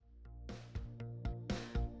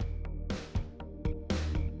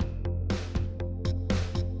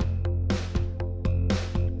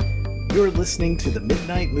You're listening to the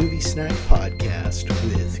Midnight Movie Snack Podcast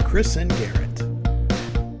with Chris and Garrett.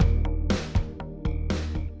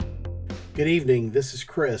 Good evening, this is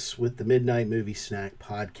Chris with the Midnight Movie Snack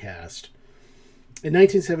Podcast. In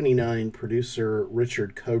 1979, producer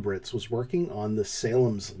Richard Kobritz was working on the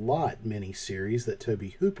Salem's Lot miniseries that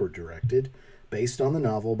Tobe Hooper directed, based on the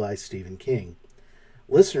novel by Stephen King.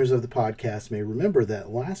 Listeners of the podcast may remember that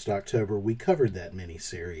last October we covered that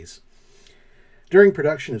miniseries. During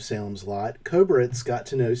production of Salem's Lot, Kobritz got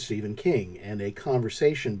to know Stephen King, and a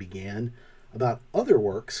conversation began about other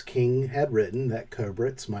works King had written that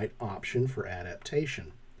Kobritz might option for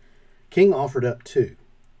adaptation. King offered up two,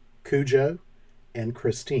 Cujo and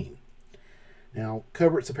Christine. Now,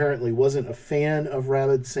 Kobritz apparently wasn't a fan of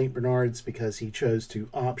Rabid St. Bernards because he chose to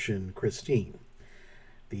option Christine,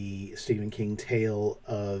 the Stephen King tale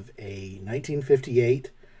of a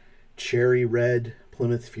 1958 cherry red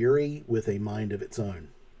Plymouth Fury with a mind of its own.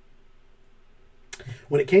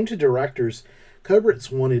 When it came to directors,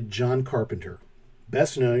 Kobritz wanted John Carpenter,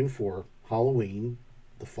 best known for Halloween,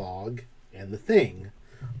 The Fog, and The Thing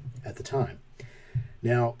at the time.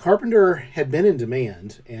 Now, Carpenter had been in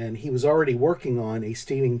demand, and he was already working on a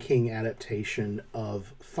Stephen King adaptation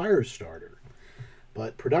of Firestarter.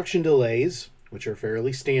 But production delays, which are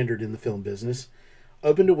fairly standard in the film business,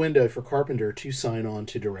 opened a window for Carpenter to sign on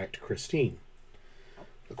to direct Christine.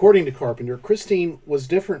 According to Carpenter, Christine was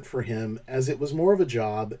different for him as it was more of a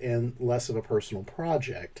job and less of a personal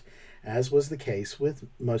project, as was the case with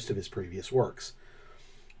most of his previous works.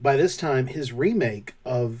 By this time, his remake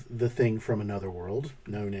of The Thing from Another World,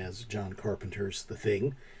 known as John Carpenter's The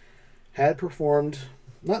Thing, had performed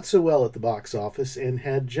not so well at the box office and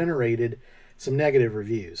had generated some negative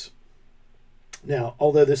reviews. Now,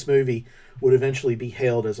 although this movie would eventually be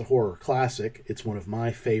hailed as a horror classic, it's one of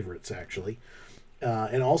my favorites actually,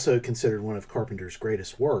 and also considered one of Carpenter's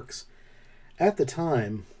greatest works. At the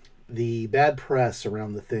time, the bad press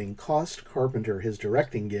around The Thing cost Carpenter his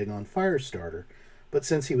directing gig on Firestarter, but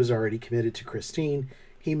since he was already committed to Christine,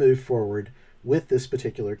 he moved forward with this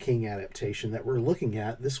particular King adaptation that we're looking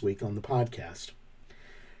at this week on the podcast.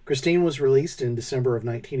 Christine was released in December of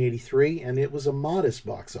 1983, and it was a modest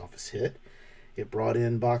box office hit. It brought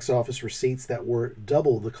in box office receipts that were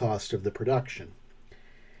double the cost of the production.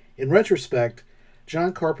 In retrospect,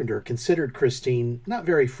 John Carpenter considered Christine not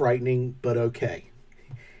very frightening, but okay.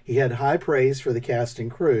 He had high praise for the cast and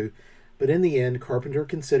crew, but in the end, Carpenter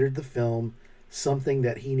considered the film something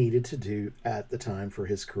that he needed to do at the time for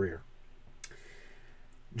his career.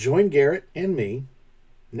 Join Garrett and me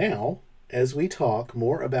now as we talk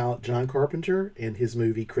more about John Carpenter and his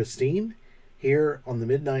movie Christine here on the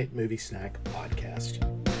Midnight Movie Snack Podcast.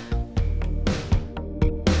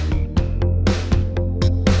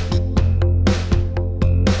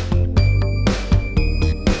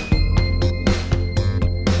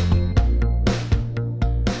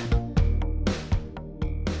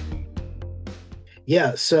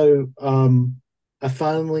 Yeah, so I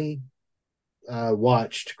finally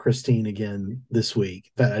watched Christine again this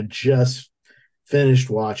week. But I just finished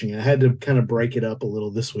watching. I had to kind of break it up a little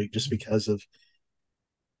this week just because of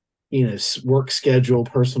work schedule,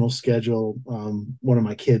 personal schedule. One of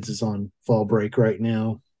my kids is on fall break right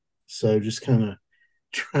now, so just kind of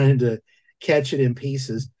trying to catch it in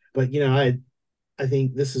pieces. But I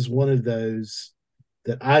think this is one of those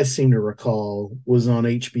that I seem to recall was on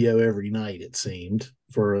HBO every night, it seemed,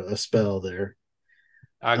 for a spell there.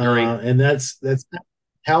 I agree. And that's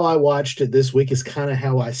how I watched it this week, is kind of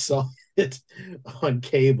how I saw it on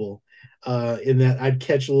cable, in that I'd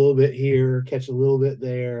catch a little bit here, catch a little bit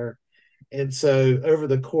there. And so over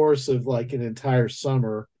the course of like an entire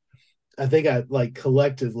summer, I think I like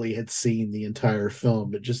collectively had seen the entire film,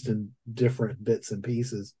 but just in different bits and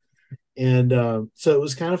pieces. And so it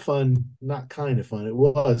was kind of fun, not kind of fun, it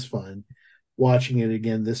was fun watching it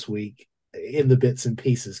again this week in the bits and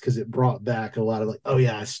pieces, because it brought back a lot of like, oh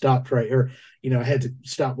yeah, I stopped right, or I had to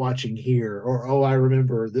stop watching here, or oh, I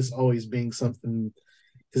remember this always being something,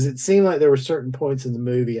 because it seemed like there were certain points in the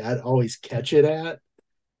movie I'd always catch it at.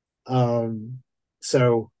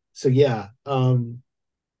 So yeah.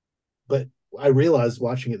 But I realized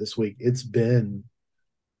watching it this week, it's probably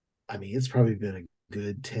been a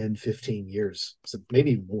good 10-15 years, so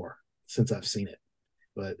maybe more, since I've seen it.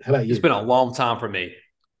 But how about you? It's been a long time for me.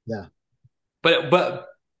 Yeah. But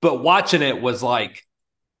watching it was like,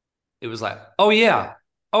 oh yeah,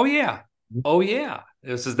 oh yeah, oh yeah.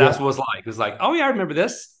 That's what it was like. It was like, oh yeah, I remember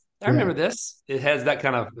this. I remember this. It has that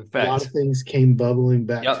kind of effect. A lot of things came bubbling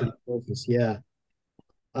back to the surface. Yeah.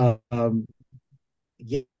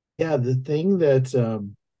 Yeah. The thing that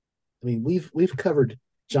we've covered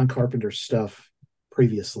John Carpenter stuff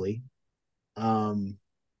previously. Um,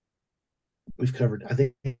 we've covered. I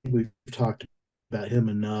think we've talked about him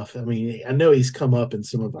enough. I mean, I know he's come up in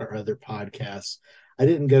some of our other podcasts. I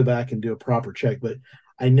didn't go back and do a proper check, but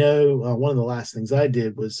I know one of the last things I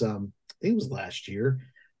did was, I think it was last year.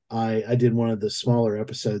 I did one of the smaller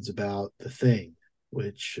episodes about The Thing,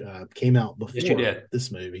 which came out Yes, you before did.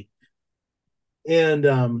 this movie, and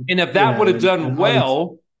And if that would have and done obviously,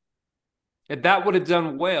 well, if that would have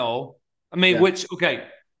done well, I mean, yeah, which okay,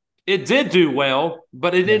 it did do well,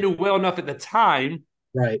 but it yeah, didn't do well enough at the time.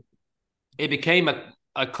 right, It became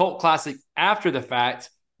a cult classic after the fact.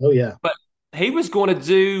 oh yeah, But he was going to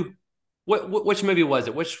do which movie was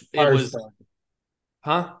it? Which it was, Firestarter.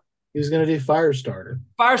 huh? He was going to do Firestarter.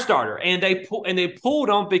 Firestarter, and they pulled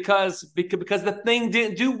him because the thing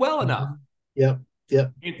didn't do well enough. Mhm. Yep,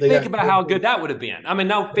 yep. You They think got about how good that would have been. I mean,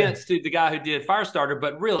 no yeah. offense to the guy who did Firestarter,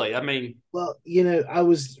 but really, I mean, Well, I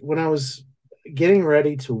was when I was getting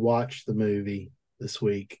ready to watch the movie this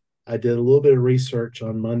week, I did a little bit of research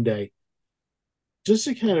on Monday just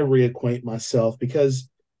to kind of reacquaint myself because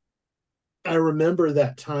I remember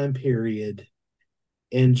that time period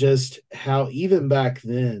and just how even back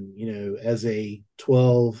then, as a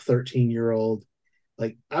 12, 13-year old,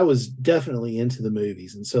 like I was definitely into the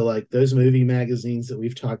movies. And so like those movie magazines that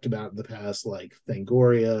we've talked about in the past, like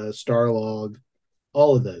Fangoria, Starlog,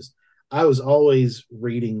 all of those. I was always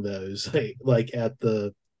reading those, like at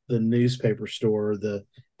the newspaper store, the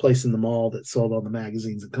place in the mall that sold all the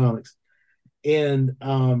magazines and comics. And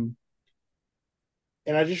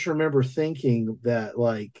and I just remember thinking that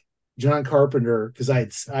like John Carpenter, because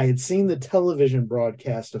I had seen the television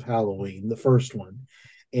broadcast of Halloween, the first one,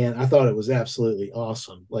 and I thought it was absolutely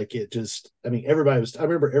awesome. Like it just, I mean, I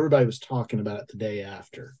remember everybody was talking about it the day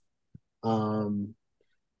after. Um,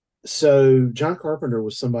 so John Carpenter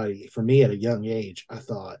was somebody for me at a young age. I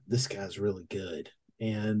thought this guy's really good,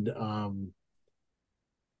 and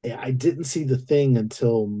I didn't see the thing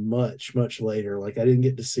until much much later. Like I didn't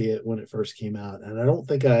get to see it when it first came out, and I don't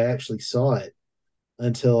think I actually saw it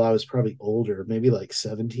until I was probably older, maybe like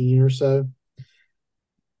 17 or so.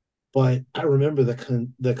 But I remember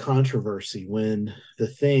the controversy when the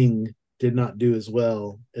thing did not do as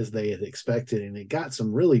well as they had expected, and it got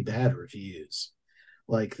some really bad reviews.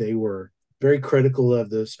 Like they were very critical of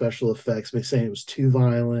the special effects, by saying it was too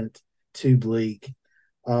violent, too bleak.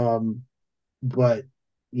 Um, but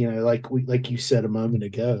like you said a moment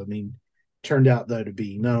ago, I mean, turned out though to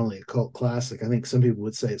be not only a cult classic. I think some people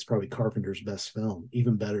would say it's probably Carpenter's best film,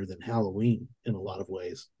 even better than Halloween in a lot of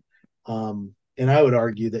ways. And I would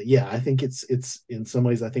argue that yeah, I think it's in some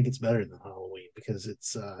ways I think it's better than Halloween because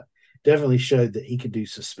it's definitely showed that he could do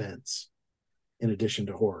suspense in addition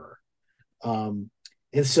to horror. Um,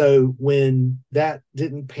 and so when that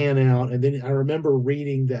didn't pan out, and then I remember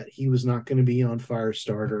reading that he was not going to be on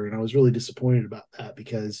Firestarter, and I was really disappointed about that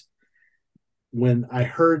because when I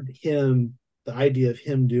heard the idea of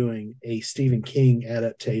him doing a Stephen King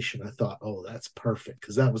adaptation, I thought, oh, that's perfect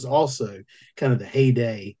because that was also kind of the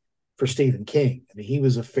heyday for Stephen King. I mean, he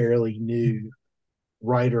was a fairly new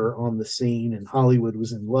writer on the scene, and Hollywood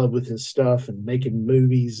was in love with his stuff and making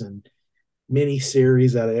movies and mini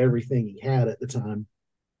series out of everything he had at the time.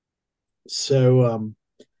 So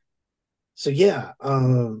so yeah,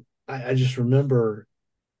 I just remember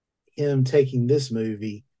him taking this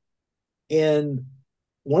movie, and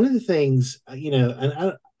one of the things,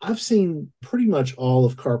 and I've seen pretty much all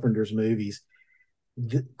of Carpenter's movies.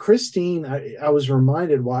 Christine, I was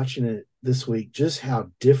reminded watching it this week just how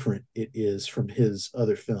different it is from his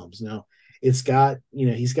other films. Now, it's got,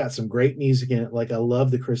 he's got some great music in it. Like I love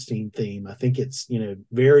the Christine theme. I think it's,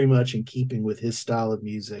 very much in keeping with his style of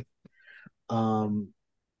music. Um,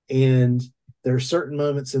 and there are certain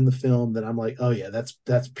moments in the film that I'm like, oh yeah,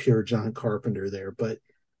 that's pure John Carpenter there. But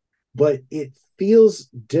it feels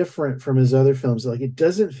different from his other films. Like it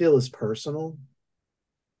doesn't feel as personal.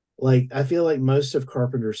 Like I feel like most of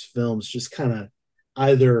Carpenter's films just kind of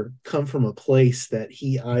either come from a place that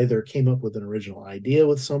he either came up with an original idea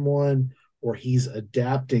with someone or he's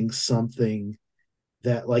adapting something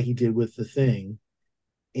that like he did with The Thing,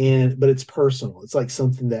 and but it's personal. It's like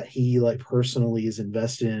something that he like personally is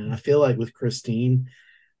invested in. And I feel like with Christine,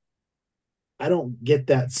 I don't get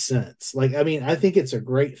that sense. Like, I mean, I think it's a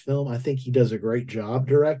great film. I think he does a great job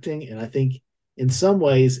directing, and I think in some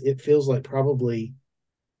ways it feels like probably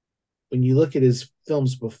when you look at his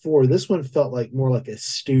films before, this one felt like more like a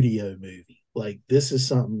studio movie. Like this is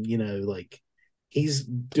something, like he's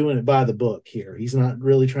doing it by the book here. He's not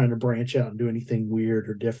really trying to branch out and do anything weird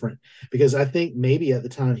or different because I think maybe at the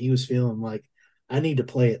time he was feeling like I need to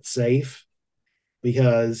play it safe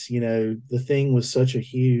because, the thing was such a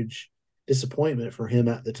huge disappointment for him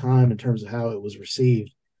at the time in terms of how it was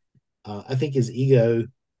received. I think his ego,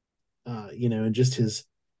 and just his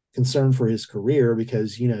concern for his career,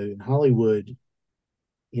 because in Hollywood,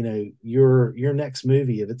 your next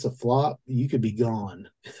movie, if it's a flop, you could be gone.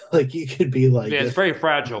 Like you could be like, Yeah, it's very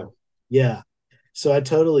fragile. yeah. So I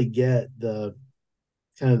totally get the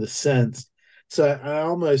kind of the sense. So I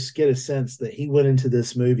almost get a sense that he went into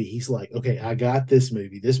this movie. He's like, okay, I got this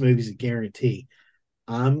movie. This movie's a guarantee.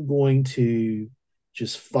 I'm going to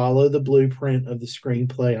just follow the blueprint of the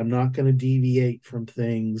screenplay. I'm not going to deviate from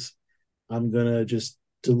things. I'm going to just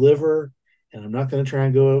deliver, and I'm not going to try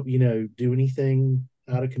and go, do anything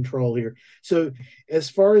out of control here. So as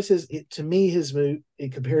far as to me, his movie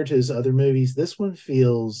compared to his other movies, this one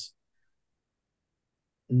feels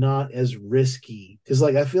not as risky, because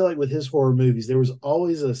like I feel like with his horror movies there was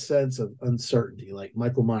always a sense of uncertainty. Like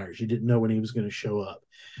Michael Myers, you didn't know when he was going to show up.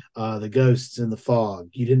 The ghosts in the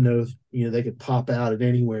fog, you didn't know if they could pop out at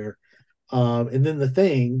anywhere. And then the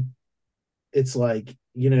thing, it's like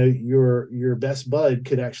your best bud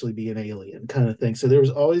could actually be an alien kind of thing. So there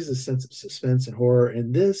was always a sense of suspense and horror.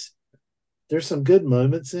 And this, there's some good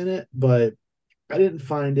moments in it, but I didn't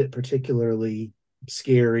find it particularly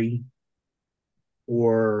scary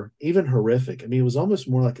or even horrific. I mean, it was almost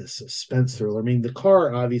more like a suspense thriller. I mean, the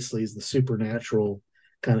car obviously is the supernatural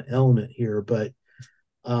kind of element here, but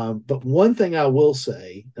one thing I will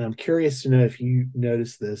say, and I'm curious to know if you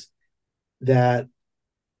noticed this, that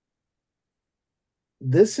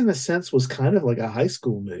this in a sense was kind of like a high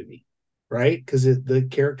school movie, right? Because the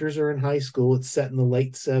characters are in high school. It's set in the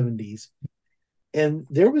late 70s. And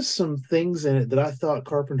there was some things in it that I thought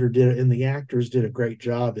Carpenter did, and the actors did a great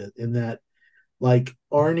job in that, like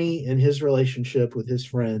Arnie and his relationship with his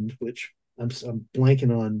friend, which I'm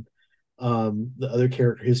blanking on the other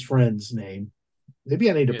character, his friend's name. Maybe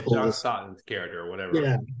I need to Yeah, pull John this. Stotton's character or whatever.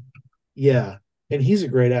 Yeah, yeah, and he's a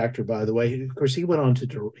great actor, by the way. Of course, he went on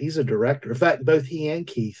to he's a director. In fact, both he and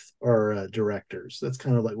Keith are directors. That's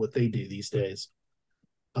kind of like what they do these days.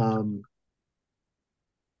 Um,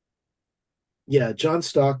 yeah, John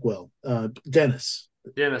Stockwell, Dennis,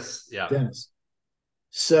 Dennis, yeah. Dennis.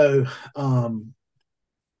 So I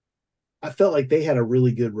felt like they had a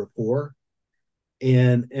really good rapport,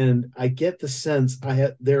 and I get the sense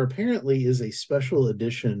there apparently is a special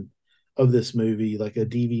edition of this movie, like a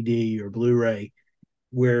DVD or Blu-ray,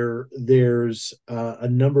 where there's a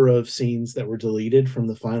number of scenes that were deleted from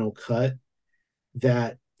the final cut,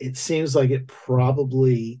 that it seems like it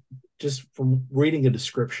probably, just from reading a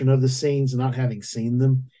description of the scenes and not having seen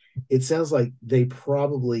them, it sounds like they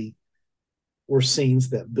probably were scenes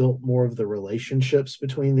that built more of the relationships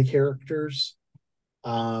between the characters.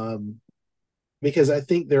 Um, because I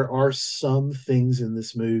think there are some things in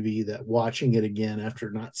this movie that, watching it again after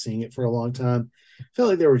not seeing it for a long time, I felt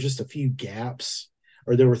like there were just a few gaps,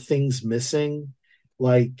 or there were things missing,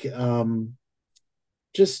 like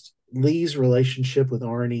just Lee's relationship with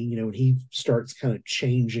Arnie. When he starts kind of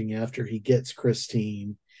changing after he gets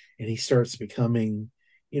Christine, and he starts becoming,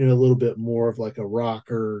 a little bit more of like a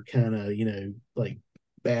rocker kind of, like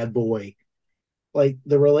bad boy. Like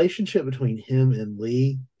the relationship between him and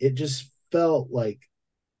Lee, it just felt like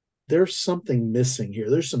there's something missing here.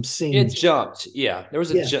 There's some It scenes. jumped. Yeah. Yeah,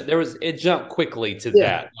 It jumped quickly to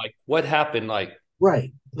yeah, that. Like what happened? Like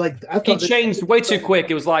right. Like I he thought that. changed way too quick.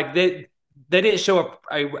 It was like they didn't show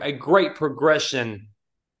a great progression.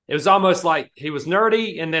 It was almost like he was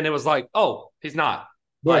nerdy, and then it was like, oh, he's not.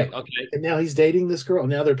 Right. Like, okay. And now he's dating this girl.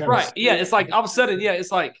 Now they're kind of, Right. Yeah. It's like all of a sudden, yeah,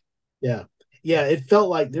 it's like, yeah, yeah. It felt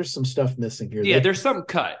like there's some stuff missing here. yeah, there's something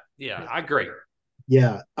cut. Yeah, I agree.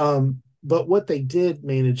 Yeah. But what they did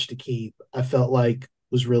manage to keep, I felt like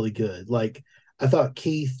was really good. Like I thought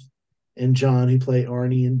Keith and John, who play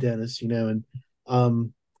Arnie and Dennis, and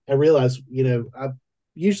I realized, I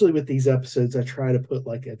usually with these episodes I try to put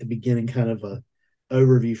like at the beginning kind of a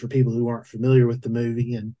overview for people who aren't familiar with the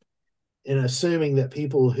movie, and assuming that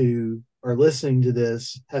people who are listening to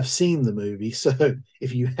this have seen the movie. So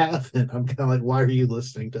if you haven't, I'm kind of like, why are you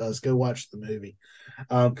listening to us? Go watch the movie,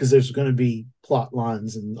 because there's going to be plot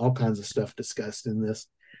lines and all kinds of stuff discussed in this.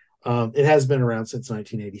 It has been around since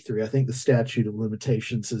 1983. I think the statute of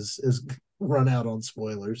limitations is run out on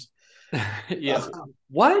spoilers. Yeah.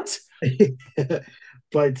 What?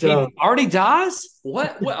 But He already dies?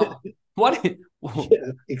 What? Well, what?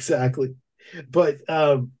 yeah, exactly. But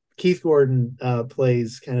Keith Gordon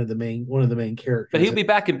plays kind of one of the main But characters. he'll be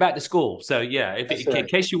back to school. So yeah, That's in right.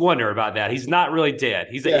 case you wonder about that, he's not really dead.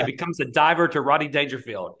 He Yeah, becomes a diver to Rodney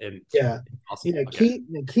Dangerfield. And yeah. awesome. Okay.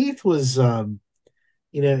 Keith was in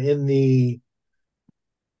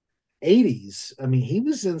 80s, I mean, he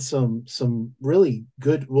was in some really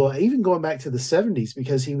good, well, even going back to the 70s,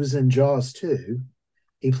 because he was in Jaws too.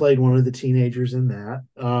 He played one of the teenagers in that.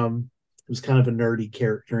 He was kind of a nerdy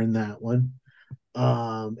character in that one.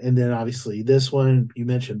 And then obviously this one you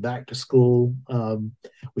mentioned, Back to School,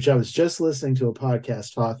 which I was just listening to a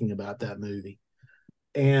podcast talking about that movie.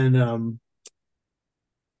 And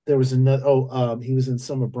there was another. He was in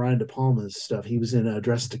some of Brian De Palma's stuff. He was in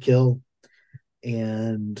Dress to Kill,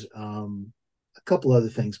 and a couple other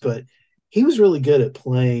things. But he was really good at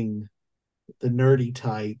playing the nerdy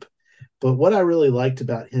type. But what I really liked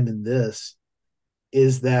about him in this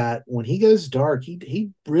is that when he goes dark,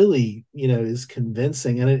 he really, is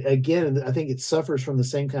convincing. And again, I think it suffers from the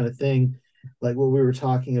same kind of thing, like what we were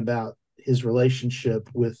talking about, his relationship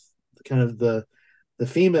with kind of the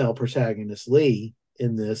female protagonist Lee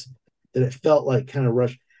in this, that it felt like kind of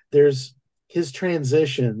rushed. There's his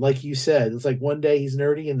transition, like you said, it's like one day he's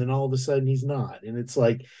nerdy and then all of a sudden he's not. And it's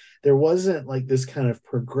like there wasn't like this kind of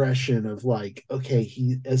progression of like,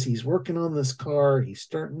 okay, as he's working on this car, he's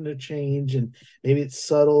starting to change, and maybe it's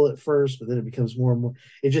subtle at first, but then it becomes more and more.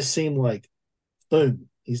 It just seemed like boom,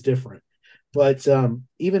 he's different. But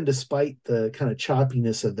even despite the kind of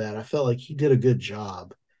choppiness of that, I felt like he did a good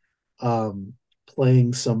job um,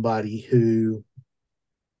 playing somebody who,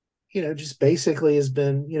 just basically has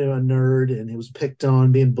been, a nerd, and he was picked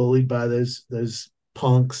on, being bullied by those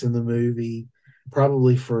punks in the movie,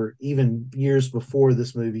 probably for even years before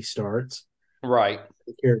this movie starts. Right.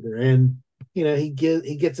 The character, and he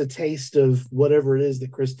gets a taste of whatever it is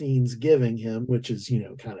that Christine's giving him, which is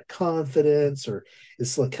kind of confidence, or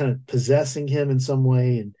it's like kind of possessing him in some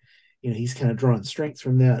way, and he's kind of drawing strength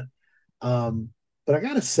from that. But I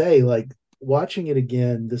gotta say, like watching it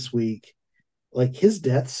again this week, like his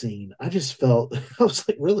death scene, I just felt I was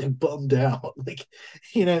like really bummed out. Like,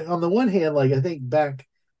 on the one hand, like I think back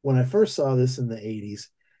when I first saw this in the 80s,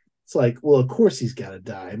 it's like, well, of course he's got to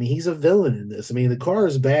die. I mean, he's a villain in this. I mean, the car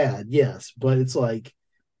is bad, yes, but it's like,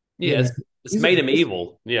 you Yeah, know, it's he's a made him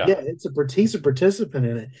evil. Yeah. yeah, he's a participant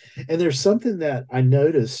in it. And there's something that I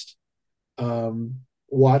noticed um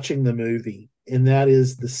watching the movie, and that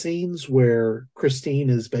is the scenes where Christine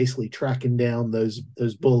is basically tracking down those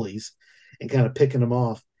bullies and kind of picking them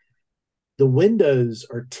off. The windows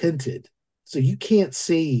are tinted, so you can't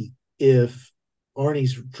see if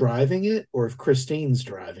Arnie's driving it or if Christine's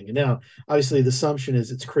driving it. Now, obviously, the assumption is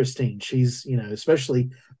it's Christine. She's, especially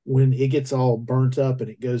when it gets all burnt up and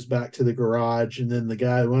it goes back to the garage, and then the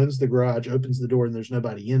guy who owns the garage opens the door and there's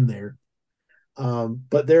nobody in there.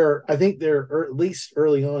 But I think or at least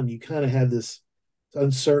early on, you kind of have this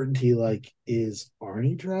uncertainty, like, is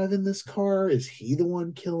Arnie driving this car? Is he the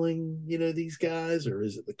one killing, these guys, or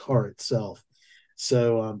is it the car itself?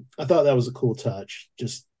 So I thought that was a cool touch,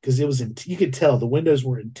 just because you could tell the windows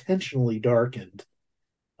were intentionally darkened.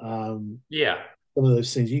 Yeah. Some of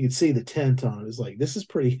those things you could see the tint on it. It was like, this is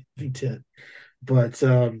pretty heavy tint. But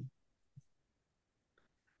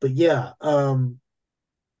yeah,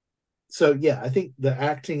 so yeah, I think the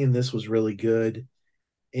acting in this was really good.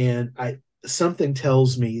 And I something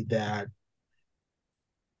tells me that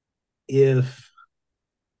if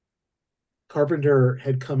Carpenter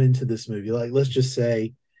had come into this movie, like let's just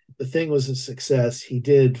say the thing was a success, he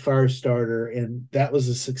did Firestarter, and that was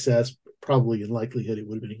a success, probably in likelihood it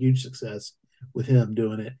would have been a huge success with him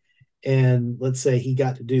doing it. And let's say he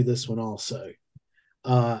got to do this one also.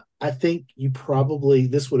 I think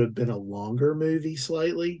this would have been a longer movie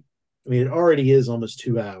slightly. I mean, it already is almost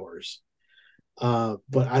 2 hours. But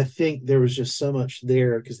I think there was just so much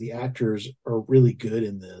there because the actors are really good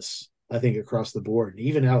in this, I think, across the board. And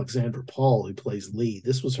even Alexandra Paul, who plays Lee,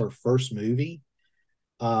 this was her first movie.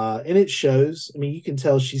 And it shows. I mean, you can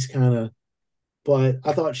tell she's kind of, but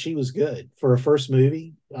I thought she was good for a first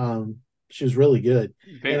movie. She was really good.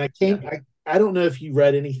 And Yeah. I don't know if you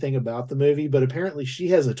read anything about the movie, but apparently she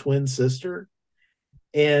has a twin sister,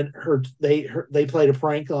 and they played a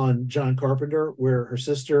prank on John Carpenter where her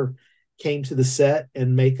sister came to the set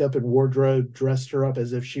and makeup and wardrobe dressed her up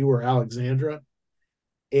as if she were Alexandra,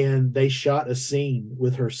 and they shot a scene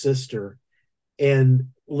with her sister, and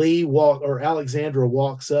Alexandra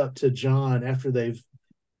walks up to John after they've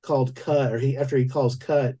called cut, after he calls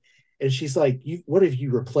cut, and she's like, what have you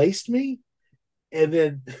replaced me? And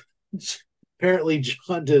then apparently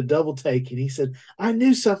John did a double take, and he said, I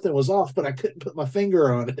knew something was off, but I couldn't put my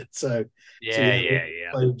finger on it. So Yeah, yeah, yeah,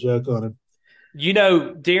 yeah. played a joke on him.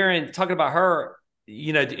 Darren, talking about her,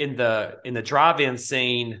 in the drive-in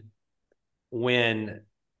scene when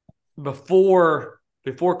before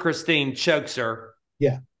Christine chokes her,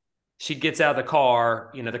 Yeah. she gets out of the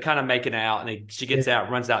car, they're kind of making out, and she Yeah. gets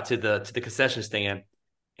out, runs out to the concession stand,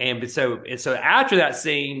 And so after that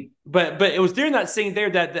scene, but it was during that scene there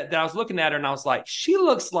that I was looking at her and I was like, she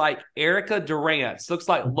looks like Erica Durant, looks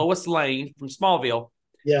like Lois Lane from Smallville.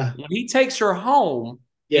 Yeah. When he takes her home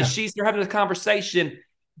and Yeah. they're having a conversation,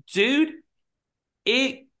 dude,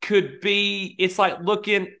 it could be.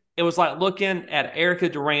 It was like looking at Erica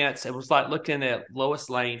Durant. It was like looking at Lois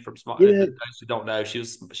Lane from Small. You know, Those who don't know,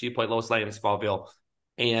 she played Lois Lane in Smallville,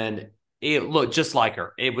 and it looked just like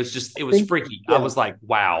her. It was think, freaky. I yeah, was like,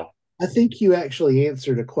 wow. I think you actually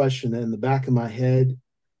answered a question in the back of my head.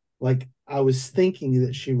 Like I was thinking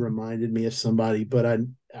that she reminded me of somebody, but I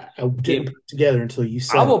didn't put it together until you I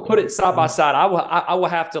said will put it side by it. side. I will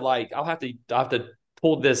have to I'll have to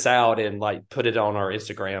pull this out and like put it on our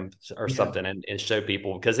Instagram or Yeah. something and show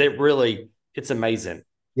people because it's amazing.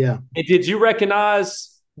 Yeah. And did you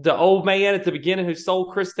recognize the old man at the beginning who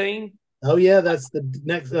sold Christine? Oh yeah, that's the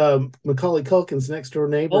next Macaulay Culkin's next door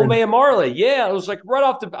neighbor. Old And man Marley. Yeah, it was like right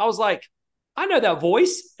off the. I was like, I know that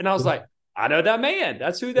voice, and I was like, I know that man.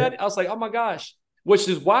 That's who yeah, that. I was like, oh my gosh, which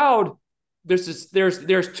is wild. There's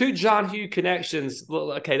two John Hughes connections.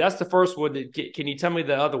 Okay, that's the first one. Can you tell me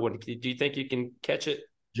the other one? Do you think you can catch it?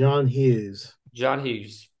 John Hughes. John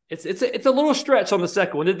Hughes. It's a little stretch on the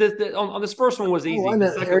second one. On this first one was Oh, easy. I The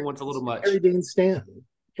know second one's a little much. Harry Dean Stanton.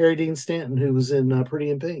 Harry Dean Stanton, who was in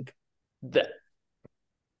Pretty in Pink. The,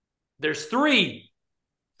 there's three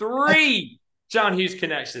John Hughes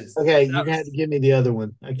connections. Okay, you're gonna have to give me the other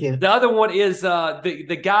one. I can't. The other one is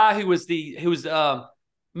the guy who was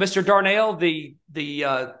Mr. Darnell,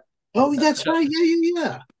 Oh, that's right. Yeah,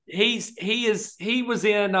 yeah, yeah. he was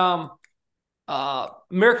in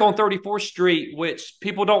Miracle on 34th Street, which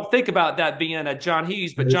people don't think about that being a John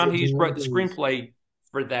Hughes, but There's John a Hughes John wrote the Hughes. screenplay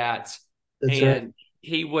for that. That's right. And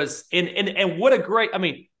he was and what a great, I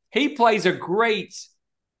mean, he plays a great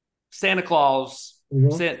Santa Claus.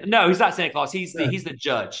 Mhm. No, he's not Santa Claus. No, He's the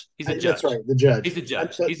judge. He's a that's judge. right. The judge. He's a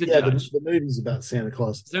judge. He's a Yeah, judge. the movie's about Santa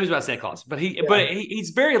Claus. So he's about Santa Claus, but Yeah.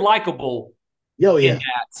 he's very likable Oh in yeah.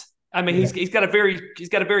 that. I mean, Yeah. he's got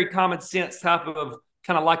a very common sense type of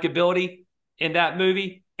kind of likability in that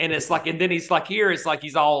movie, and it's like, and then he's like here, it's like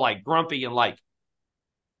he's all like grumpy and like,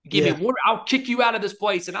 give me Yeah. one, I'll kick you out of this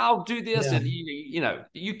place, and I'll do this, Yeah. and you know,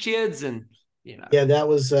 you kids, and you know, Yeah. That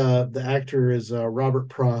was the actor is Robert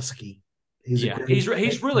Prosky. He's a yeah, great.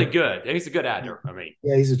 he's really good. He's a good actor. I mean,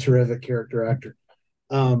 Yeah, he's a terrific character actor.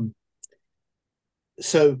 Um,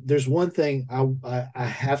 so there's one thing I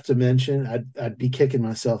have to mention. I'd be kicking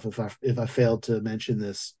myself if I failed to mention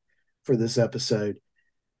this for this episode.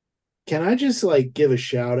 Can I just like give a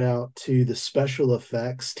shout out to the special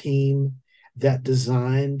effects team that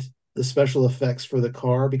designed the special effects for the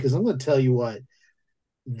car? Because I'm going to tell you what,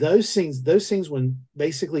 those things when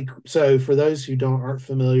basically, so for those who don't aren't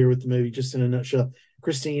familiar with the movie, just in a nutshell,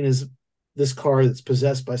 Christine is this car that's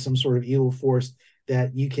possessed by some sort of evil force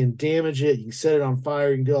that you can damage it, you can set it on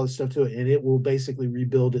fire, you can do all this stuff to it, and it will basically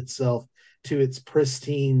rebuild itself to its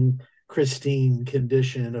pristine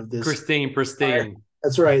condition of this fire. pristine,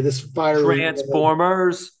 That's right, this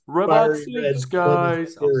Transformers, robot fiery red suits, Plymouth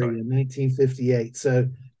guys. I'm Fury sorry. in 1958.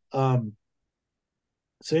 Um,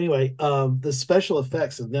 so anyway, the special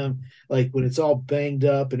effects of them, like when it's all banged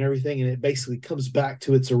up and everything, and it basically comes back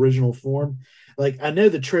to its original form. Like I know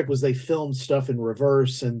the trick was they filmed stuff in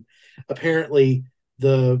reverse, and apparently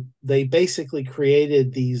they basically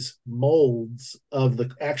created these molds of the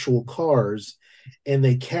actual cars, and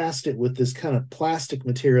they cast it with this kind of plastic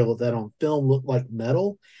material that on film looked like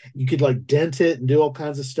metal. You could like dent it and do all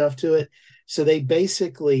kinds of stuff to it. So they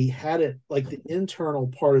basically had it like the internal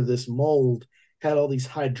part of this mold had all these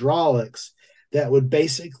hydraulics that would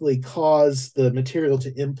basically cause the material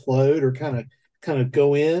to implode or kind of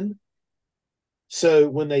go in. So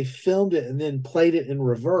when they filmed it and then played it in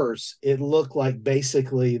reverse, it looked like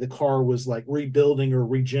basically the car was like rebuilding or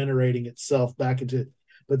regenerating itself back into.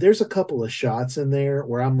 But there's a couple of shots in there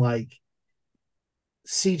where I'm like,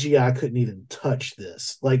 CGI couldn't even touch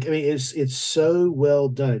this. Like, I mean, it's so well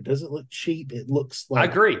done. It doesn't look cheap. It looks I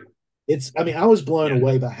like agree. it's. I mean, I was blown Yeah.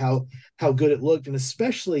 away by how good it looked, and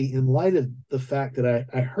especially in light of the fact that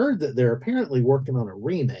I heard that they're apparently working on a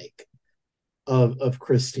remake of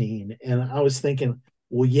Christine, and I was thinking,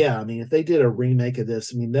 well, yeah, I mean, if they did a remake of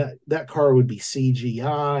this, I mean that car would be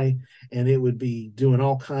CGI and it would be doing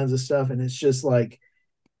all kinds of stuff, and it's just like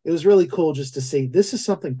it was really cool just to see this is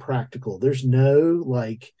something practical. There's no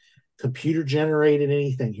like computer generated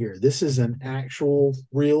anything here. This is an actual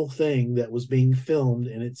real thing that was being filmed,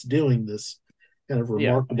 and it's doing this kind of Yeah.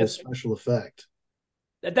 remarkable special effect.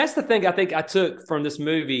 That's the thing I think I took from this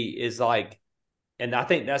movie is like, and I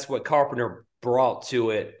think that's what Carpenter brought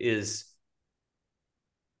to it is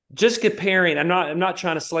just comparing, I'm not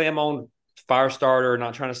trying to slam on Firestarter,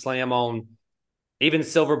 not trying to slam on even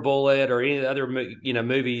Silver Bullet or any other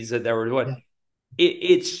movies that they were doing. Yeah,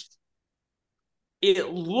 It's it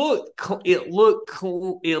looked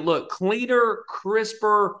cleaner,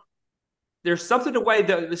 crisper. There's something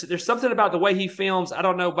about the way he films. I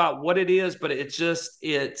don't know about what it is, but it's just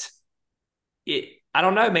it. I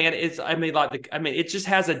don't know, man. It just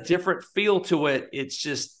has a different feel to it. It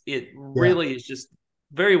yeah. really is just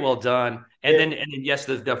very well done. And then yes,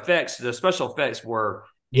 the special effects were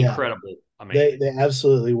Yeah, incredible. I mean, they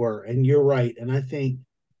absolutely were, and you're right. And I think,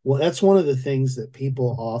 well, that's one of the things that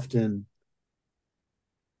people often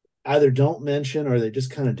either don't mention or they just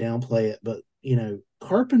kind of downplay it. But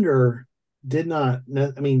Carpenter did not.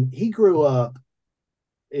 I mean, he grew up.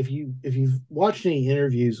 If you've watched any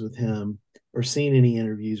interviews with him or seen any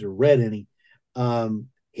interviews or read any,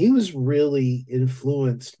 he was really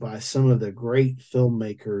influenced by some of the great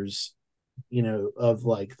filmmakers, of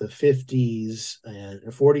like the 50s and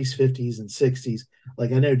 40s, 50s, and 60s.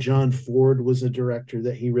 Like I know John Ford was a director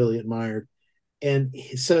that he really admired. And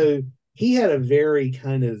so he had a very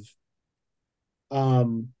kind of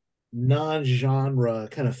non-genre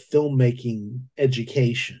kind of filmmaking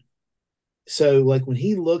education. So like when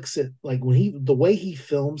he looks at like when he the way he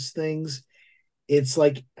films things, it's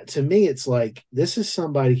like to me it's like this is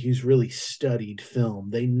somebody who's really studied film.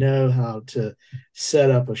 They know how to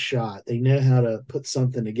set up a shot. They know how to put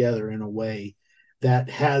something together in a way that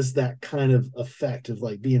has that kind of effect of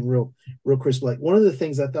like being real crisp. Like one of the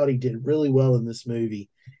things I thought he did really well in this movie,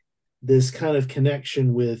 this kind of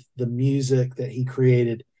connection with the music that he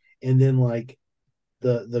created, and then like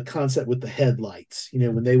the concept with the headlights,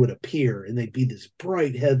 when they would appear and they'd be this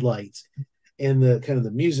bright headlights and the kind of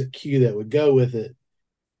the music cue that would go with it.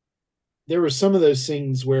 There were some of those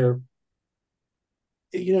scenes where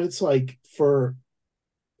it's like for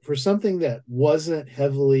something that wasn't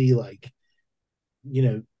heavily like you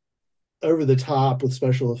know over the top with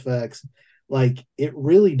special effects, like it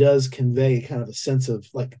really does convey kind of a sense of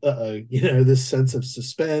like this sense of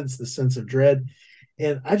suspense, the sense of dread.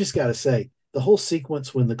 And I just got to say, the whole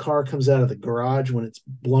sequence when the car comes out of the garage when it's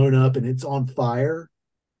blown up and it's on fire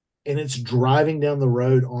and it's driving down the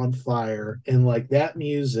road on fire, and like that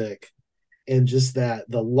music and just that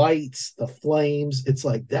the lights, the flames, it's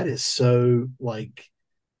like that is so like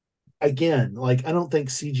again, like I don't think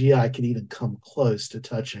CGI could even come close to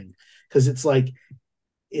touching, because it's like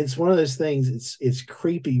it's one of those things, it's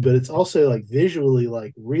creepy, but it's also like visually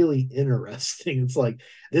like really interesting. It's like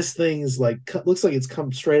this thing is like looks like it's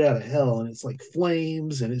come straight out of hell, and it's like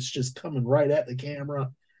flames and it's just coming right at the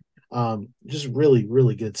camera. Just really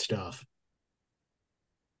really good stuff.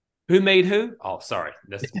 who made who? Oh, sorry.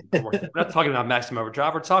 We're not talking about Maximum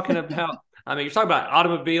Overdrive. We're talking about, I mean, you're talking about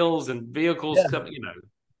automobiles and vehicles, Yeah, you know.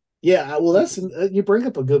 yeah, well that's you bring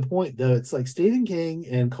up a good point though. It's like Stephen King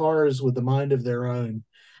and cars with a mind of their own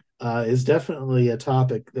is definitely a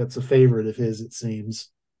topic that's a favorite of his, it seems.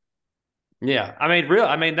 Yeah. I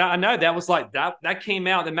know that was like that came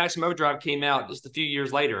out, the Maximum Overdrive came out just a few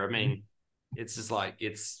years later. I mean, it's just like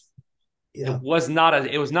Yeah, it was not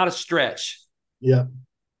a stretch. yeah.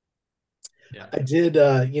 Yeah. I did.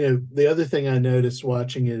 The other thing I noticed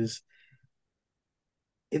watching is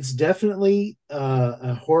it's definitely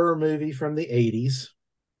a horror movie from the 80s,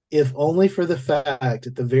 if only for the fact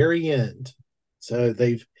at the very end. So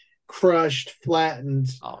they've crushed, flattened.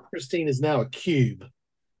 Oh. Christine is now a cube, a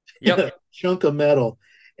Yep. chunk of metal,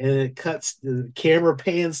 and it cuts. The camera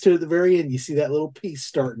pans to at the very end. You see that little piece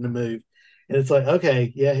starting to move, and it's like,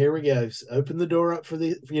 okay, yeah, here we go. Open the door up for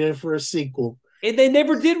for a sequel. And they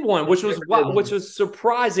never did one, They never did which one. was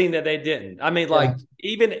surprising that they didn't. I mean, Yeah, like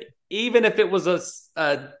even if it was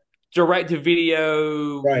a direct to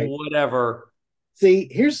video, right. whatever. See,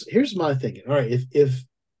 here's my thinking. All right,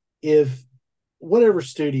 if whatever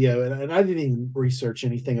studio, and I didn't even research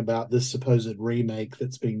anything about this supposed remake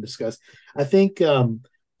that's being discussed. I think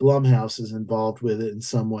Blumhouse is involved with it in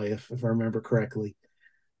some way, if I remember correctly.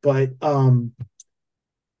 But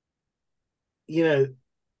you know,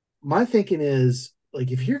 my thinking is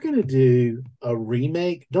like if you're gonna do a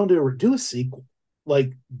remake, don't do a sequel.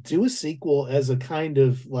 Like do a sequel as a kind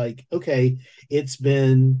of like, okay, it's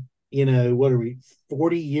been, what are we,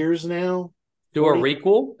 40 years now? Do a 40,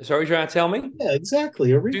 requel? Is that what you're trying to tell me? yeah,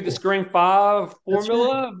 exactly, a Do the requel. Scream 5 That's right.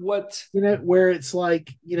 formula? What? Where it's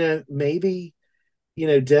like, maybe,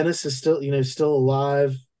 Dennis is still, still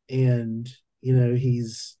alive, and,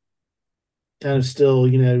 he's kind of still,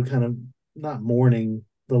 kind of not mourning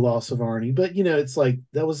the loss of Arnie, but it's like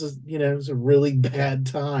that was it was a really bad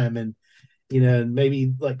time, and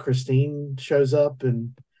maybe like Christine shows up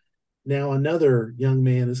and now another young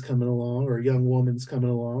man is coming along or a young woman's coming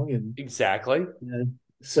along, and Exactly. you know,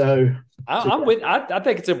 so I'm with. I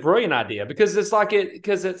think it's a brilliant idea because it's like it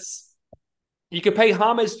because it's you could pay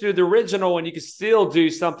homage to the original and you could still do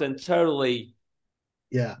something totally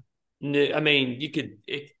yeah, new. I mean, it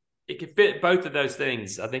could fit both of those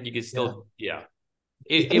things. I think you could yeah. still yeah.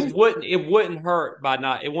 The It other wouldn't hurt by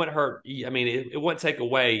not it wouldn't hurt. I mean, it wouldn't take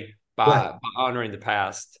away right, by honoring the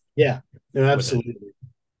past yeah, no, with it. absolutely.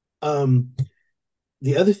 Um,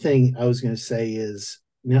 the other thing I was going to say is,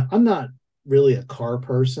 now I'm not really a car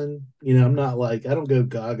person. I'm not like, I don't go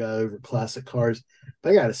gaga over classic cars,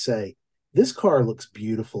 but I got to say, this car looks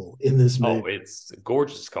beautiful in this Oh, movie. it's a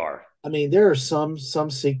gorgeous car. I mean, there are some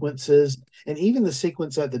sequences, and even the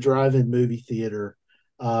sequence at the drive-in movie theater,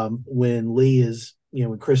 when Lee is,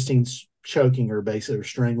 when Christine's choking her, basically, or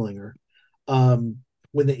strangling her, um,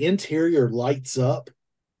 when the interior lights up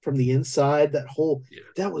from the inside, Yeah.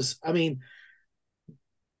 that was, I mean,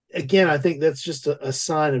 again, I think that's just a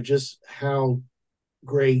sign of just how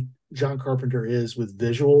great John Carpenter is with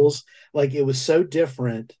visuals. Like, it was so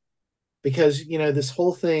different because this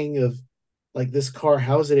whole thing of like this car,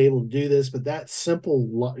 how is it able to do this? But that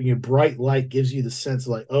simple, bright light gives you the sense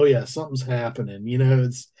of like, oh yeah, something's happening.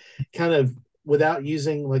 It's kind of without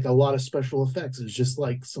using like a lot of special effects. It's just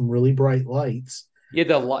like some really bright lights.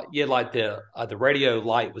 Yeah, like the radio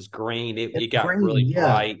light was green. It It's got green, really yeah,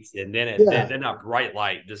 bright, and yeah, then that bright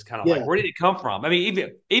light just kind of like yeah, where did it come from? I mean,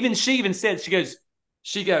 even she even said she goes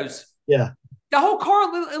yeah, the whole car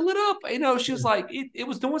lit up. She was like it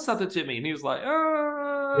was doing something to me, and he was like,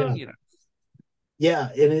 yeah, yeah.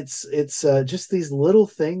 And it's just these little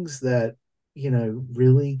things that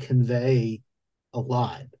really convey a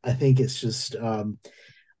lot. I think it's just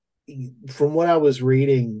from what I was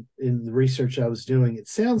reading in the research I was doing, it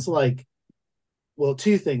sounds like, well,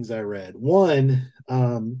 two things I read. One,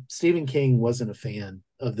 Stephen King wasn't a fan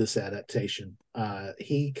of this adaptation.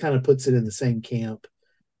 He kind of puts it in the same camp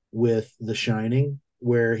with The Shining,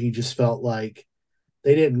 where he just felt like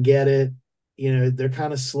they didn't get it. They're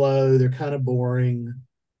kind of slow, they're kind of boring,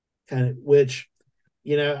 kind of, which,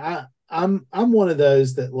 I'm one of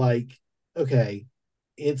those that like, okay,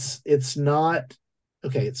 it's not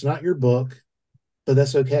okay, it's not your book, but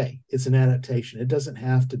that's okay. It's an adaptation. It doesn't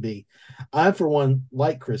have to be. I, for one,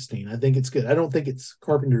 like Christine. I think it's good. I don't think it's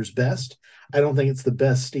Carpenter's best. I don't think it's the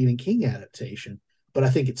best Stephen King adaptation, but I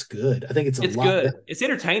think it's good. I think it's a it's lot good. better. It's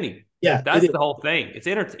entertaining. Yeah, it That's is. the whole thing. It's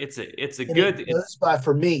a And it good. goes by,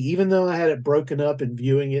 for me, even though I had it broken up and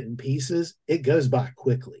viewing it in pieces, it goes by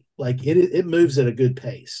quickly. Like it moves at a good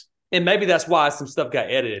pace. And maybe that's why some stuff got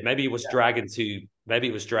edited. Yeah, Maybe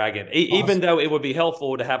it was dragging, even awesome. though it would be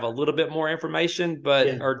helpful to have a little bit more information,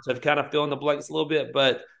 Yeah, or to kind of fill in the blanks a little bit.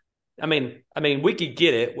 But I mean, we could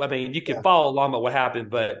get it. I mean, you could yeah. follow along with what happened,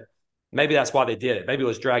 but maybe that's why they did it. Maybe it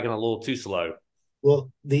was dragging a little too slow.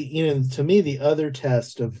 Well, to me, the other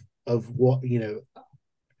test of what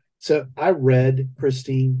so I read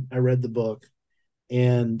Christine, I read the book,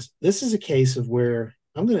 and this is a case of where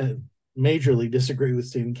I'm going to majorly disagree with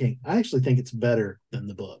Stephen King. I actually think it's better than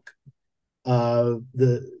the book.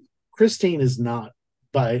 The Christine is not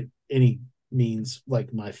by any means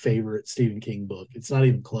like my favorite Stephen King book. It's not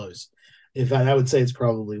even close. In fact, I would say it's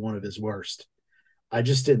probably one of his worst. I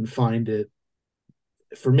just didn't find it,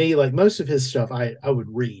 for me, like most of his stuff. I would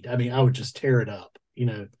read. I mean, I would just tear it up.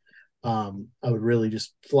 I would really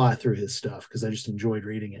just fly through his stuff because I just enjoyed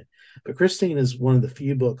reading it. But Christine is one of the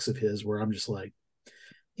few books of his where I'm just like,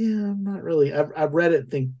 yeah, I'm not really. I've read it, I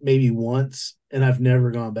think maybe once, and I've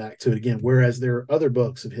never gone back to it again. Whereas there are other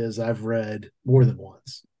books of his I've read more than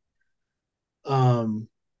once. Um,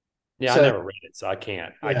 Yeah, I so never read it, so I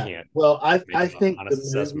yeah. can't Well, make I an think the honest movie,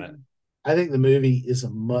 assessment. is a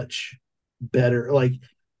much better, like,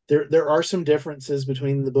 there are some differences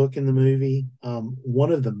between the book and the movie.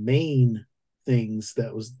 One of the main things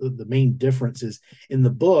that was the main difference is in the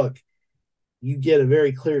book, you get a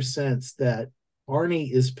very clear sense that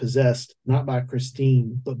Arnie is possessed not by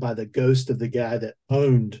Christine, but by the ghost of the guy that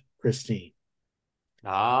owned Christine.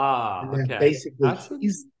 And Ah, that okay. basically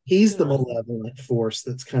he's the Interesting. malevolent force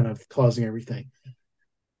that's kind of causing everything.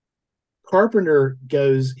 Carpenter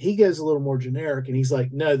goes a little more generic, and he's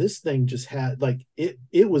like, no, this thing just had like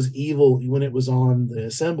it was evil when it was on the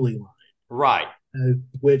assembly line, Right.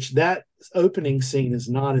 which that opening scene is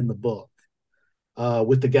not in the book,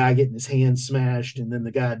 with the guy getting his hand smashed and then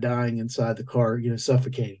the guy dying inside the car,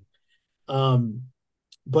 suffocating. Um,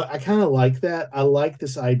 but I kind of like that. I like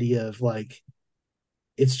this idea of like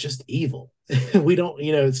it's just evil. We don't,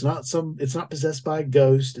 it's not possessed by a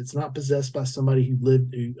ghost. It's not possessed by somebody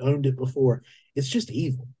who owned it before. It's just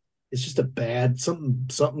evil. it's just a bad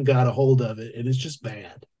something got a hold of it, and it's just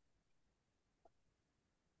bad.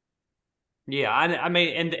 Yeah, I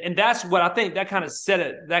mean, and that's what I think that kind of set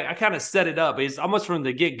it. That I kind of set it up. It's almost from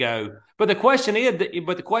the get go. But the question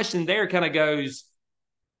there kind of goes,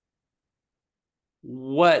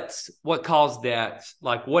 what caused that?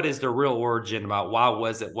 Like, what is the real origin about? Why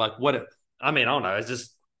was it like what? I mean, I don't know. It's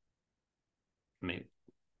just, I mean,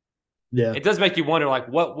 Yeah, it does make you wonder, like,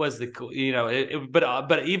 what was the,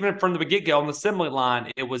 but even from the get go on the assembly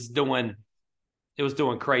line, it was doing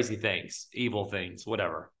crazy things, evil things,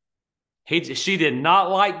 whatever. She did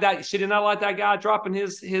not like that. She did not like that guy dropping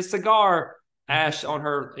his cigar ash on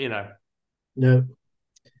her. no,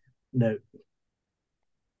 no,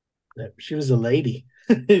 no. She was a lady.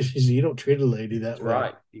 You don't treat a lady that That's way.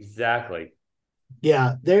 right. Exactly.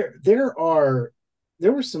 Yeah, there were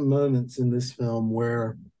some moments in this film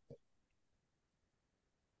where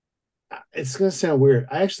it's going to sound weird.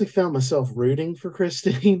 I actually found myself rooting for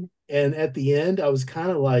Christine, and at the end, I was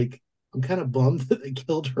kind of like, I'm kind of bummed that they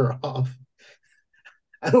killed her off.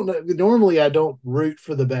 I don't know. Normally, I don't root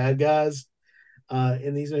for the bad guys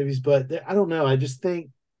in these movies, but I don't know. I just think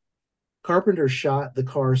Carpenter shot the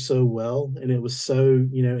car so well, and it was so,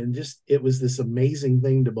 and just it was this amazing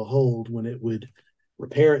thing to behold when it would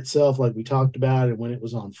repair itself, like we talked about, and when it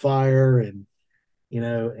was on fire, and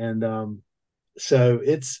and so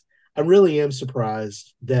I really am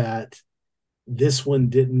surprised that this one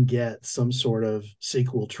didn't get some sort of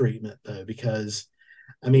sequel treatment though, because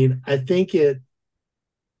I mean, I think it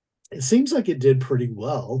seems like it did pretty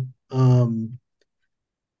well.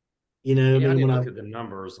 I Yeah, I mean, didn't look at the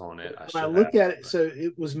numbers on it. I when I should have. look at it, so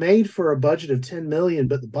it was made for a budget of 10 million,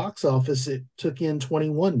 but the box office it took in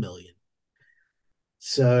 21 million.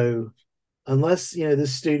 So unless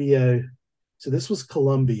this studio, so this was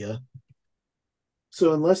Columbia,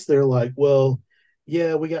 so unless they're like, well,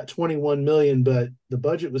 yeah, we got 21 million, but the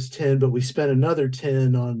budget was 10, but we spent another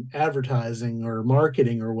 10 on advertising or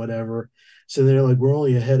marketing or whatever. So they're like, we're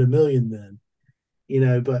only ahead a million then,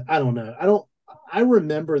 but I don't know. I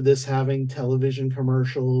remember this having television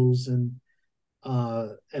commercials and I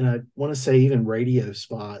want to say even radio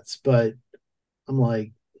spots, but I'm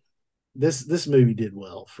like, this movie did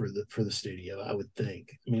well for the studio, I would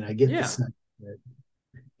think. I mean, I get the Yeah, sense that,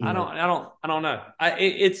 you I know, don't. I don't. I don't know.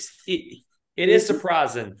 It and is it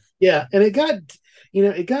surprising. yeah, and it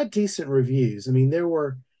got decent reviews. I mean, there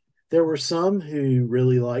were some who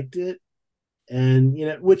really liked it, and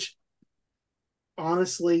which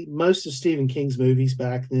honestly, most of Stephen King's movies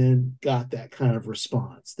back then got that kind of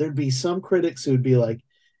response. There'd be some critics who would be like,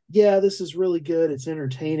 "Yeah, this is really good. It's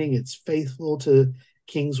entertaining. It's faithful to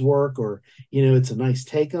King's work, or it's a nice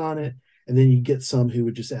take on it." And then you get some who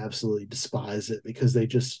would just absolutely despise it because they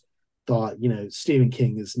just thought, Stephen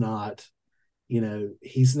King is not,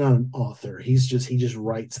 he's not an author. He just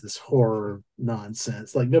writes this horror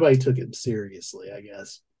nonsense. Like nobody took him seriously, I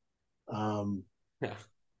guess. Um, Yeah.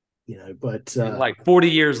 but And like 40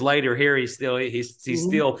 years later, here he's mhm,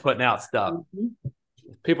 still putting out stuff. mhm.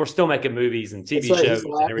 People are still making movies and That's TV right. shows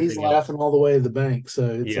and He's everything else. laughing all the way to the bank. So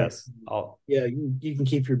it's like, Yes. Oh, yeah, you can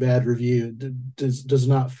keep your bad review. It does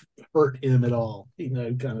not hurt him at all,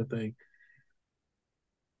 kind of thing.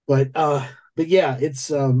 But yeah,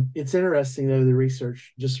 it's interesting though, the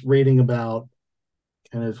research, just reading about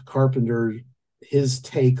kind of Carpenter, his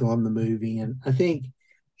take on the movie, and I think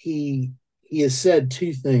he has said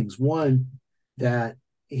two things. One, that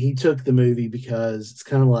he took the movie because it's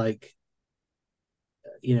kind of like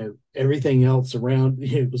everything else around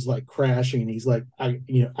it was like crashing, and he's like,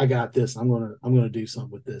 I got this. I'm gonna do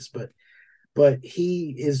something with this. But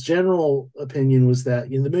his general opinion was that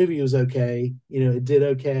the movie was okay. It did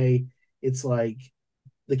okay. It's like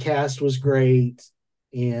the cast was great,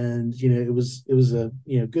 and it was a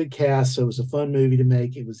good cast, so it was a fun movie to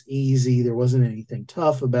make. It was easy. There wasn't anything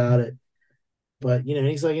tough about it. But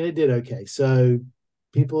he's like, and it did okay. So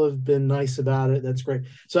people have been nice about it. That's great.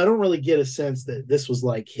 So I don't really get a sense that this was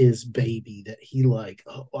like his baby, that he like,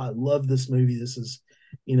 oh, I love this movie. This is,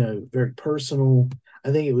 very personal.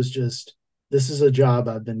 I think it was just, this is a job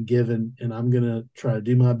I've been given, and I'm gonna try to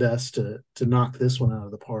do my best to knock this one out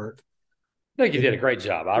of the park. I think you And did a great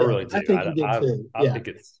job. I yeah, really I do. think he did too. I Yeah, think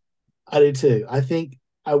it's I do too. I think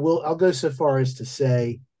I'll go so far as to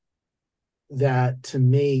say that, to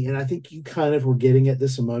me, and I think you kind of were getting at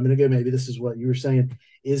this a moment ago, maybe this is what you were saying,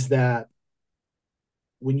 is that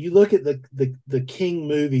when you look at the King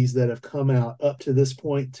movies that have come out up to this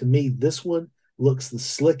point, to me, this one looks the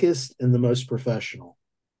slickest and the most professional.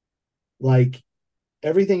 Like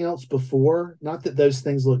everything else before, not that those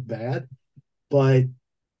things look bad, but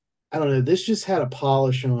I don't know, this just had a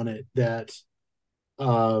polish on it that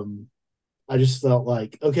I just felt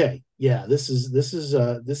like, okay, yeah,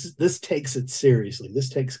 this takes it seriously. This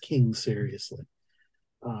takes King seriously.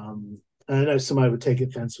 And I know somebody would take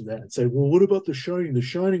offense with that and say, well, what about The Shining? The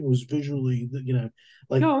Shining was visually,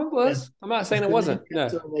 like, No, it yeah, was. I'm not The saying it Shining wasn't.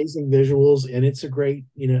 has No. some amazing visuals, and it's a great,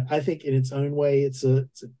 I think in its own way, it's an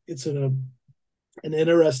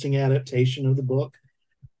interesting adaptation of the book.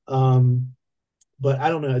 Um, but I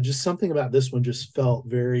don't know, just something about this one just felt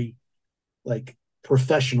very like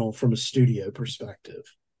professional from a studio perspective.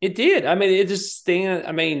 It did. I mean, it just stand.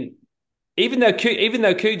 I mean, even though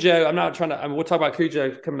Cujo, I'm not trying to. I mean, we'll talk about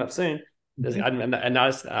Cujo coming up soon. Mhm. And I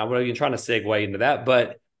wasn't even trying to segue into that,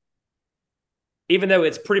 but even though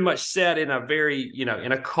it's pretty much set in a very, in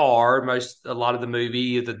a car, a lot of the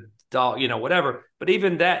movie, the dog, whatever. But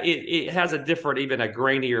even that, it has a different, even a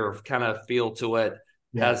grainier kind of feel to it.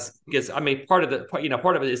 Yeah. Has because I mean, part of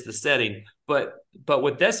it is the setting, but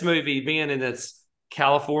with this movie being in its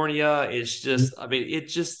California, it's just, I mean, it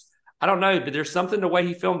just, I don't know, but there's something the way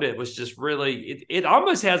he filmed it was just really, it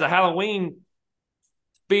almost has a Halloween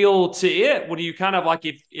feel to it when you kind of like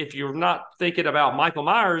if you're not thinking about Michael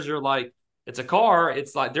Myers, you're like it's a car.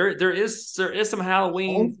 It's like there is some Oh,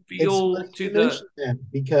 Halloween it's feel funny to you the. mentioned that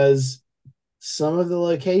because some of the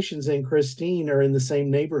locations in Christine are in the same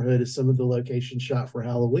neighborhood as some of the locations shot for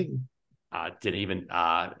Halloween. I didn't even.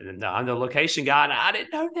 No, I'm the location guy, and I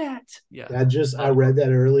didn't know that. Yeah, I read that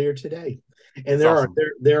earlier today, and that's awesome.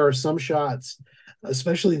 there are some shots,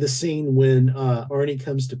 especially the scene when Arnie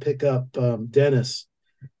comes to pick up Dennis,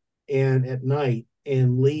 and at night,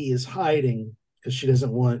 and Lee is hiding because she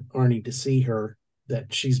doesn't want Arnie to see her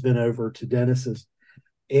that she's been over to Dennis's,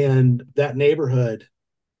 and that neighborhood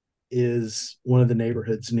is one of the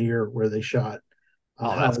neighborhoods near where they shot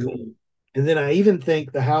No, that's cool. Halloween. And then I even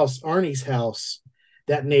think the house, Arnie's house,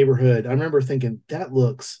 that neighborhood, I remember thinking that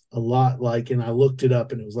looks a lot like, and I looked it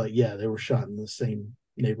up and it was like, yeah, they were shot in the same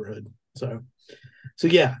neighborhood. So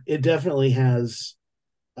yeah, it definitely has,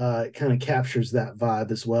 it kind of captures that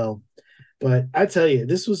vibe as well. But I tell you,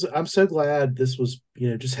 I'm so glad this was,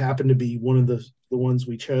 just happened to be one of the ones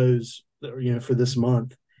we chose, for this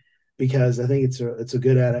month because I think it's a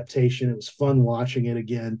good adaptation. It was fun watching it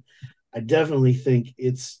again. I definitely think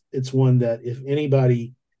it's one that if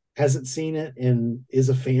anybody hasn't seen it and is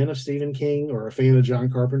a fan of Stephen King or a fan of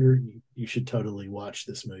John Carpenter, you should totally watch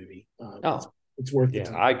this movie. Oh, It's worth the yeah,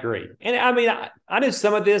 time. I agree. And I mean, I know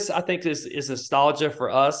some of this. I think this is nostalgia for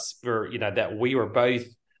us, for that we were both.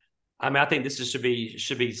 I mean, I think this should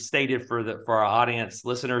be stated for our audience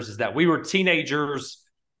listeners is that we were teenagers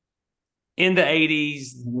in the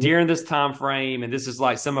 80s Mhm. during this time frame, and this is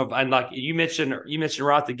like and like you mentioned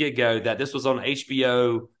right at the get-go that this was on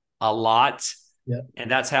HBO a lot, Yeah. and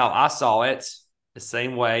that's how I saw it the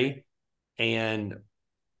same way. And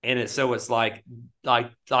it's like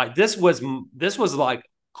this was like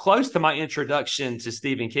close to my introduction to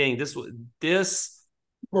Stephen King. This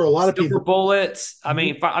For a lot of Silver people. Bullets. I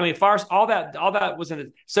Mhm. mean, Fires. All that was in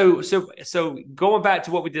it. So going back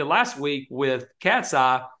to what we did last week with Cat's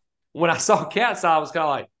Eye, when I saw Cat's Eye, I was kind of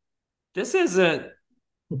like, this isn't.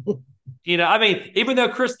 I mean, even though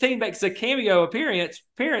Christine makes a cameo appearance,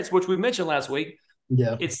 which we mentioned last week,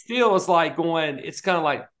 Yeah. it still is like going. It's kind of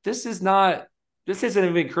like this is not. This isn't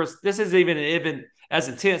even Chris. This isn't even as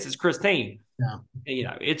intense as Christine. Yeah.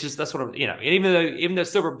 And, it's just that's what I'm. And even though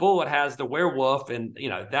Silver Bullet has the werewolf, and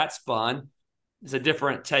that's fun. It's a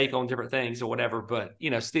different take on different things or whatever. But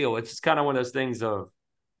still, it's just kind of one of those things of.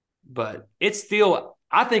 But it's still.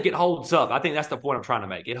 I think it holds up. I think that's the point I'm trying to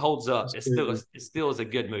make. It holds up. Absolutely. It still is a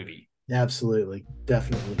good movie. Absolutely.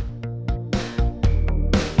 Definitely.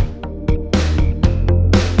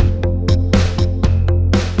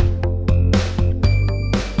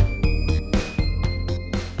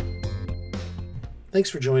 Thanks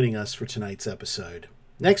for joining us for tonight's episode.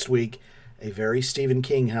 Next week, a very Stephen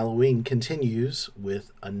King Halloween continues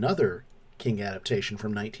with another King adaptation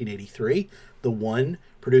from 1983, the one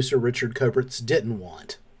producer Richard Kopritz didn't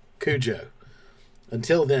want, Cujo.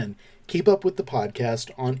 Until then, keep up with the podcast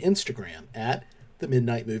on Instagram at the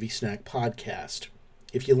Midnight Movie Snack Podcast.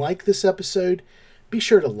 If you like this episode, be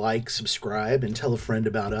sure to like, subscribe, and tell a friend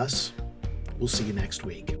about us. We'll see you next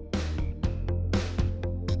week.